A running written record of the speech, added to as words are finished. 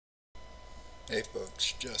Hey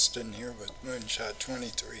folks, Justin here with Moonshot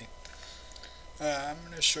 23. I'm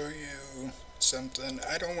going to show you something.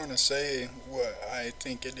 I don't want to say what I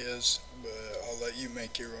think it is, but I'll let you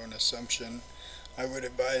make your own assumption. I would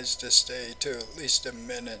advise to stay to at least a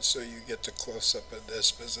minute so you get the close-up of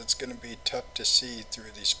this, because it's going to be tough to see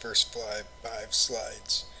through these first five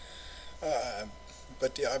slides.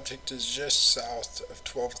 But the object is just south of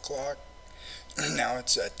 12 o'clock. Now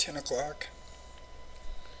it's at 10 o'clock.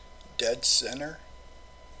 Dead center.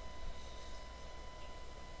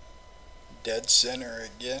 Dead center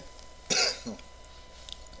again.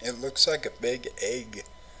 It looks like a big egg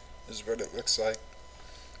is what it looks like.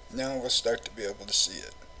 Now we'll start to be able to see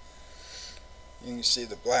it. You can see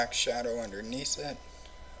the black shadow underneath it.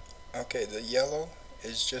 Okay, the yellow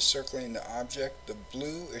is just circling the object. The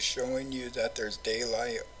blue is showing you that there's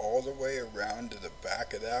daylight all the way around to the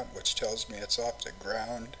back of that, which tells me it's off the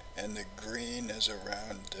ground, and the green is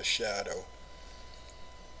around the shadow.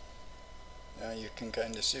 Now you can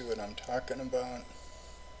kind of see what I'm talking about.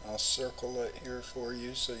 I'll circle it here for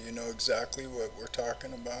you so you know exactly what we're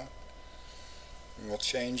talking about. And we'll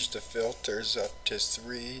change the filters up to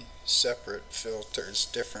 3 separate filters,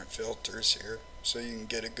 different filters here, so you can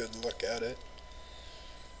get a good look at it.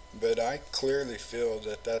 But I clearly feel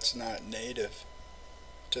that that's not native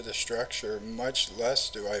to the structure, much less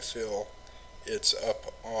do I feel it's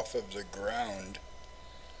up off of the ground.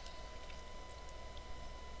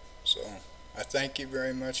 So I thank you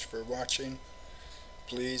very much for watching.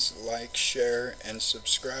 Please like, share, and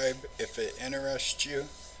subscribe if it interests you.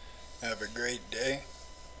 Have a great day,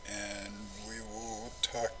 and we will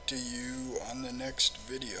talk to you on the next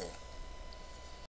video.